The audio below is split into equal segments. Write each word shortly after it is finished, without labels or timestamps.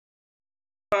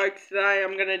Folks, today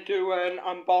I'm going to do an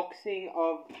unboxing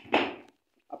of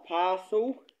a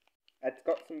parcel. It's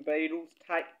got some Beatles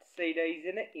taped CDs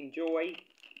in it. Enjoy.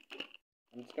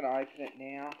 I'm just going to open it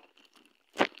now.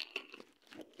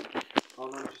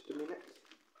 Hold on just a minute.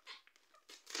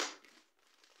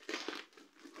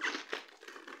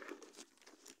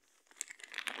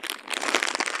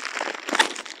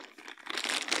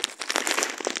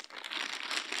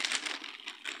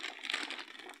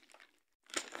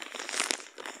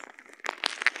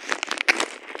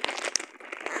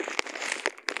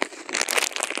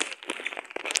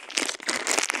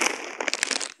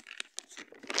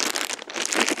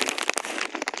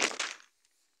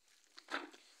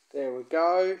 There we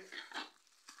go.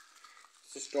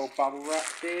 It's just all bubble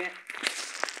wrapped there.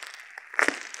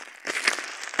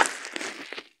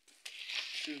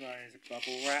 There's a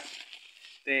bubble wrap.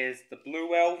 There's the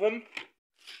blue album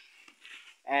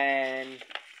and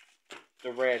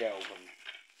the red album.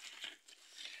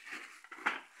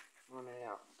 On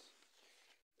out.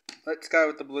 Let's go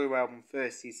with the blue album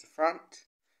first. Here's the front,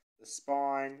 the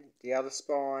spine, the other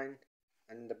spine,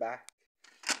 and the back.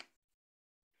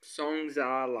 Songs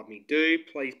are Love Me Do,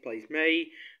 Please Please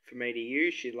Me, For Me to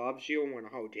You, She Loves You, I Want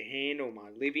to Hold Your Hand, All My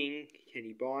Living, Can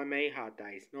You Buy Me, Hard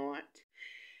Day's Night,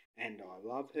 and I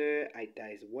Love Her, 8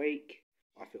 Days a Week,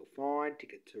 I Feel Fine,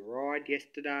 Ticket to Ride,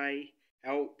 Yesterday,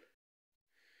 Help,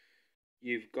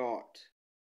 You've Got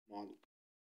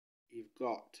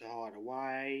to Hide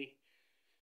Away,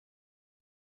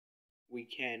 We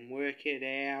Can Work It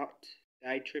Out,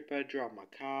 Day Tripper, Drive My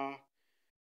Car,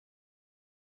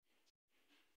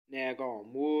 Now Go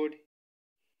On Wood,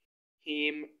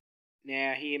 Him,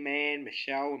 Now Here Man,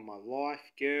 Michelle in My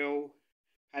Life, Girl,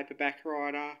 Paperback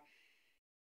Rider,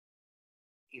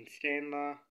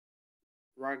 Instandler,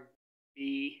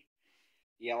 Rugby,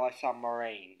 Yellow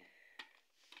Submarine.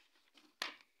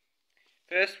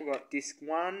 First we've got disc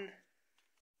 1,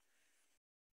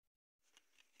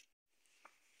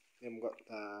 then we've got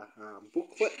the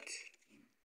booklet.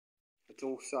 It's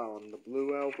also on the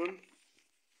blue album.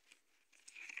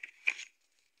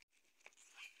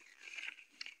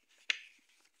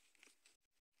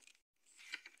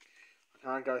 I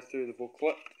can't go through the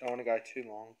booklet, I don't want to go too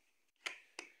long.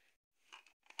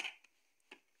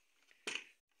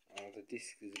 Oh, the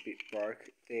disc is a bit broke.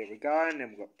 There we go, and then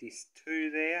we've got disc 2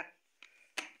 there.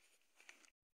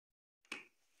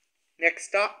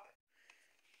 Next up,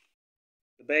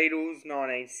 the Beatles,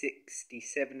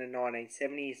 1967 to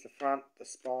 1970 is the front, the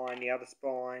spine, the other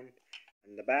spine,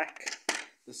 and the back.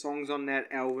 The songs on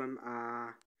that album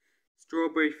are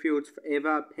Strawberry Fields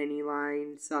Forever, Penny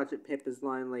Lane, Sgt. Pepper's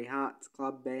Lonely Hearts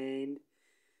Club Band,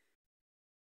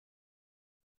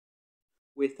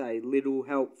 With a Little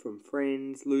Help from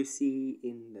Friends, Lucy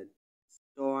in the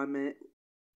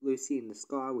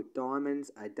Sky with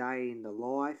Diamonds, A Day in the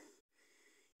Life,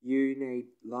 You Need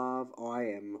Love, I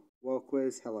Am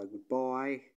Walkers, Hello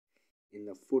Goodbye, In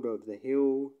the Foot of the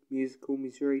Hill, Musical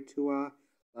Misery Tour,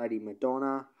 Lady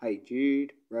Madonna, Hey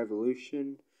Jude,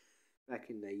 Revolution, Back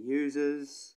in the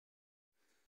Users,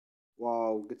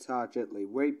 While Guitar Gently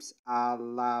Weeps,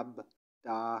 Alab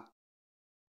Da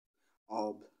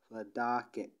Ob the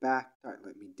Dark, Get Back, Don't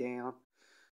Let Me Down,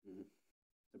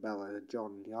 The Ballad of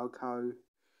John Yoko,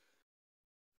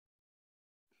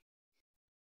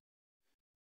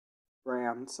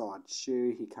 Brown Side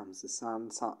Shoe, Here Comes the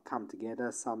Sun, Come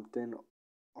Together, Something,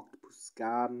 Octopus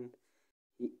Garden,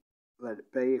 Let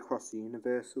It Be, Across the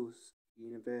Universe,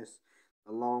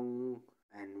 The Long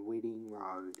and Winding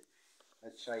Road.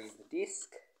 Let's show you the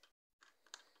disc.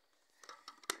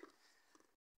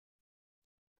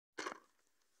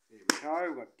 There we go,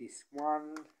 we've got disc 1,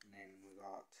 and then we've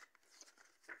got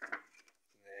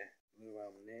the blue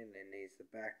album there, and then there's the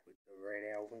back with the red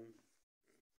album.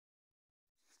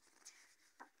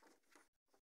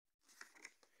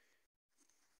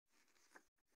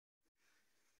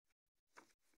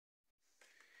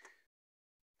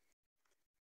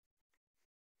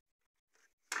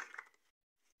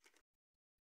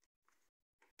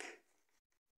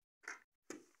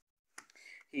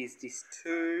 Here's disc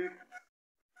 2.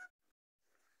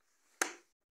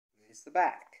 There's the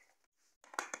back.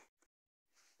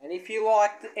 And if you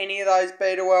liked any of those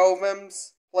Beatles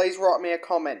albums, please write me a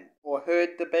comment. Or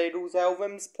heard the Beatles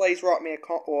albums, please write me a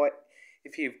comment. Or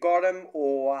if you've got them,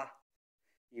 or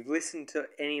you've listened to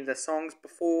any of the songs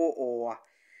before, or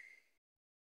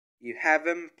you have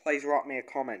them, please write me a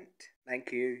comment.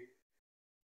 Thank you.